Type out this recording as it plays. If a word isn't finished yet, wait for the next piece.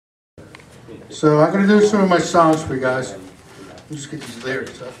So I'm going to do some of my songs for you guys. Let me just get these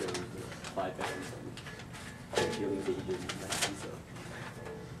lyrics up.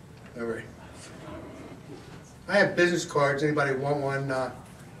 All right. I have business cards. Anybody want one?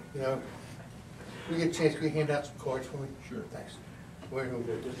 You know, we get a chance. Can you hand out some cards for me? Sure. Thanks. All right,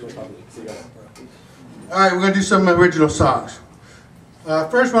 we're going to do some original songs.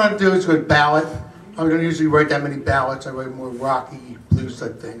 First one I'm going to do is with ballad. I don't usually write that many ballads. I write more rocky, blues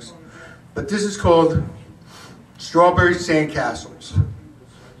type things. But this is called Strawberry Sandcastles.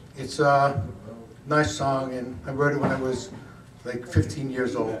 It's a nice song, and I wrote it when I was like 15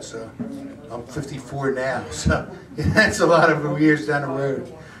 years old, so I'm 54 now, so that's a lot of years down the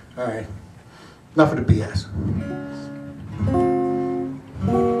road. All right, enough of the BS.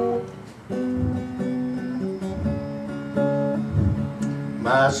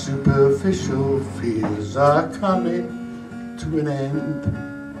 My superficial fears are coming to an end.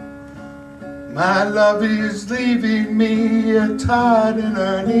 My love is leaving me a tired and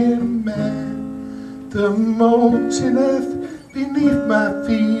earning man. The molten earth beneath my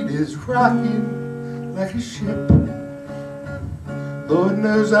feet is rocking like a ship. Lord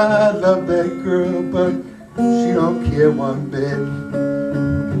knows I love that girl, but she don't care one bit.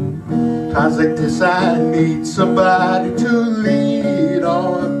 Times like this I need somebody to lean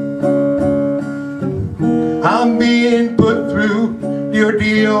on. I'm being put through the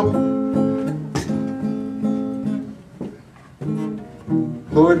ordeal.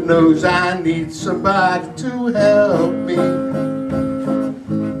 Lord knows I need somebody to help me.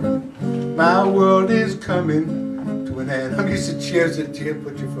 My world is coming to an end. I'm used to cheers at gym.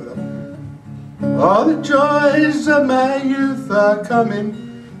 Put your foot up. All the joys of my youth are coming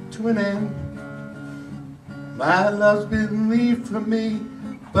to an end. My love's been relieved from me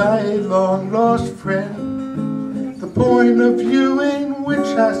by a long lost friend. The point of view in which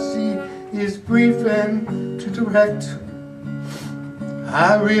I see is brief and to direct.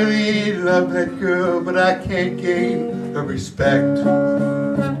 I really love that girl, but I can't gain her respect.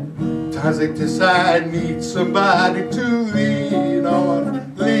 Times like this I need somebody to lean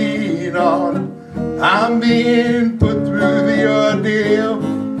on, lean on. I'm being put through the ordeal.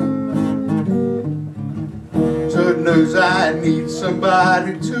 So it knows I need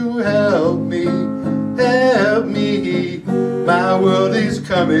somebody to help me, help me. My world is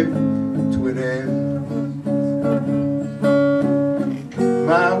coming to an end.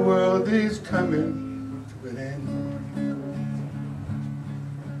 My world is coming to an end.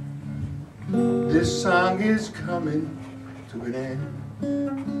 This song is coming to an end.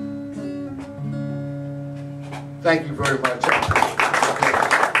 Thank you very much.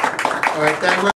 All right, thank you.